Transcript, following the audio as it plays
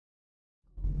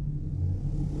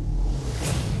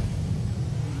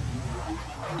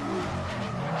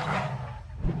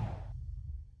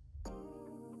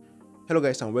Hello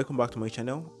guys, and welcome back to my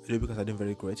channel. I hope you guys are doing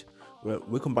very great. Well,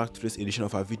 welcome back to this edition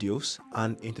of our videos,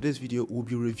 and in today's video we'll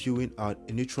be reviewing a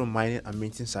neutron mining and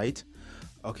minting site.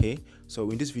 Okay, so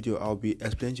in this video I'll be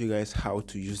explaining to you guys how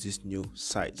to use this new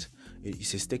site.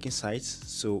 It's a staking site,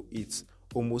 so it's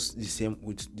almost the same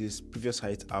with this previous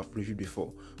site I've reviewed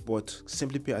before, but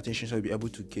simply pay attention so you'll be able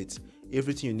to get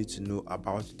everything you need to know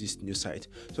about this new site.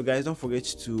 So guys, don't forget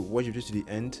to watch the video to the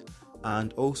end,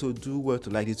 and also do well to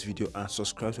like this video and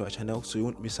subscribe to our channel so you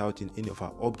won't miss out in any of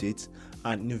our updates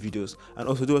and new videos, and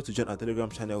also do well to join our Telegram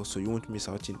channel so you won't miss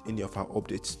out in any of our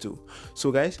updates too.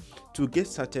 So guys, to get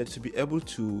started, to be able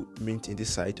to mint in this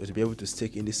site or to be able to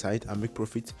stake in this site and make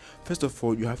profit, first of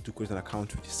all you have to create an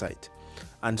account with the site,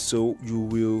 and so you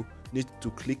will need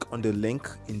to click on the link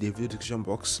in the video description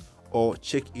box or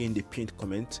check in the pinned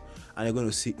comment, and you're going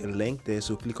to see a link there.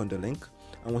 So click on the link,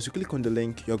 and once you click on the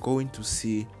link you're going to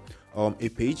see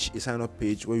a sign up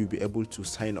page where you'll be able to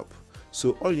sign up.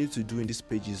 So all you need to do in this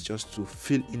page is just to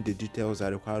fill in the details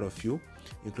that are required of you,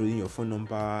 including your phone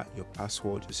number, your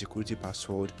password, your security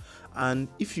password, and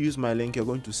if you use my link you're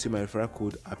going to see my referral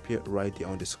code appear right there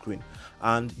on the screen,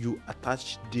 and you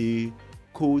attach the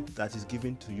code that is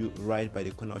given to you right by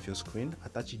the corner of your screen,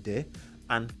 attach it there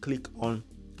and click on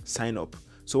sign up.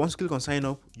 So once you click on sign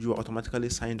up, you are automatically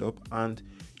signed up and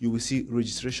you will see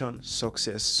registration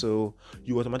success. So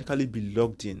you automatically be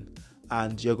logged in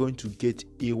and you're going to get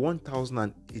a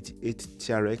 1088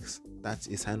 TRX. That's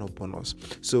a sign up bonus.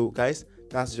 So guys,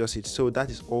 that's just it. So that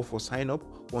is all for sign up.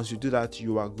 Once you do that,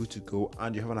 you are good to go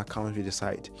and you have an account with the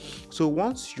site. So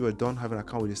once you are done having an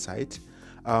account with the site,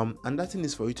 and that thing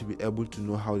is for you to be able to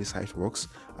know how the site works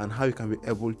and how you can be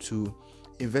able to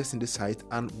invest in the site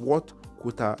and what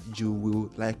quota you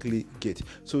will likely get.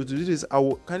 So to do this, I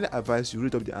will kindly advise you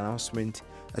read up the announcement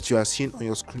that you are seeing on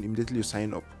your screen immediately you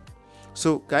sign up.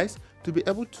 So guys, to be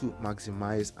able to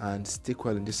maximize and stake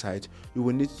well in this site, you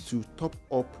will need to top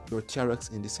up your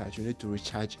TRX in this site. You need to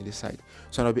recharge in this site.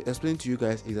 So I'll be explaining to you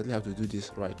guys exactly how to do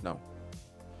this right now.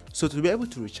 So to be able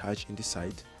to recharge in this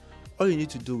site, all you need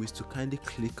to do is to kindly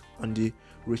click on the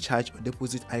recharge or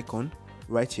deposit icon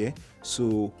right here.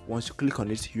 So once you click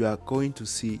on it, you are going to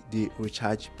see the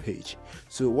recharge page.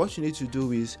 So what you need to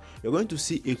do is you're going to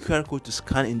see a QR code to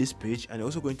scan in this page, and you're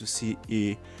also going to see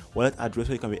a wallet address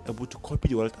where you can be able to copy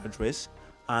the wallet address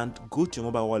and go to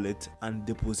your mobile wallet and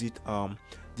deposit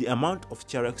the amount of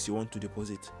TRX you want to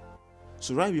deposit.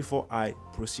 So right before I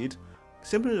proceed,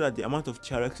 simply know that the amount of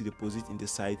TRX you deposit in the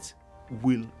site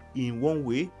will in one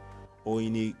way or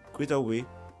in a greater way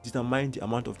determine the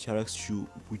amount of TRX you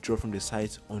withdraw from the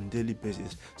site on daily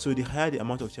basis. So the higher the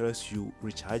amount of TRX you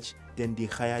recharge, then the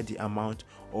higher the amount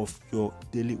of your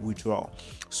daily withdrawal.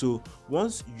 So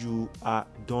once you are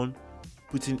done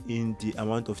putting in the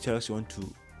amount of TRX you want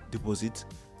to deposit,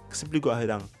 simply go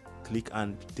ahead and click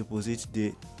and deposit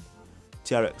the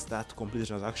TRX that completes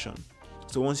the transaction.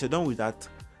 So once you're done with that,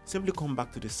 simply come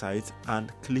back to the site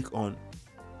and click on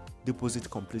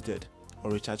deposit completed or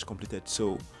recharge completed.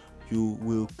 So you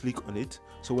will click on it.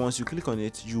 So once you click on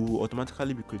it, you will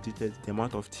automatically be credited the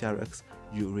amount of TRX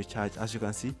you recharge. As you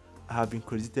can see, I have been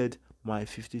credited my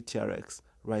 50 TRX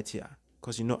right here,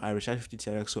 because you know I recharged 50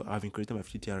 TRX, so I have been credited my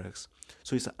 50 TRX.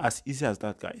 So it's as easy as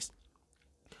that, guys.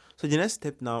 So the next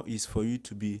step now is for you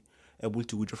to be able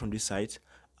to withdraw from this site,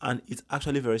 and it's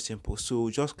actually very simple. So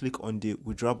just click on the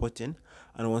withdraw button,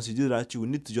 and once you do that, you will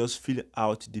need to just fill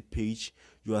out the page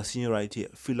you are seeing right here.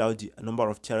 Fill out the number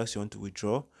of TRX you want to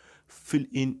withdraw, fill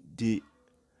in the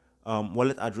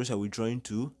wallet address you're withdrawing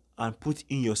to, and put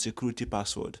in your security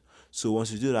password. So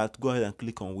once you do that, go ahead and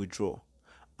click on withdraw,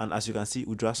 and as you can see,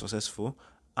 withdrawal successful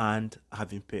and have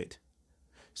been paid.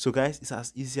 So guys, it's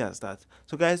as easy as that.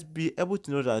 So guys, be able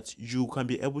to know that you can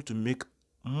be able to make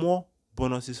more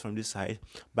bonuses from this site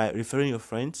by referring your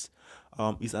friends.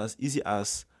 It's as easy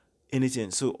as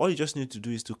anything. So all you just need to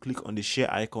do is to click on the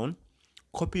share icon,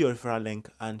 copy your referral link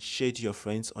and share it to your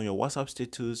friends on your WhatsApp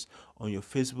status, on your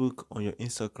Facebook, on your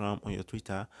Instagram, on your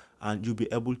Twitter, and you'll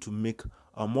be able to make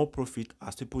more profit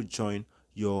as people join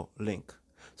your link.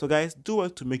 So guys, do well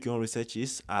to make your own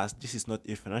researches, as this is not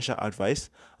a financial advice.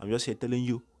 I'm just here telling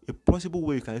you a possible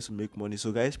way you can use to make money.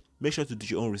 So guys, make sure to do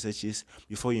your own researches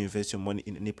before you invest your money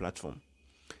in any platform.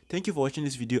 Thank you for watching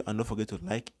this video, and don't forget to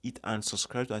like it and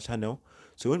subscribe to our channel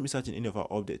so you won't miss out on any of our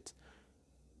updates.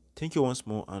 Thank you once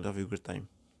more and have a great time.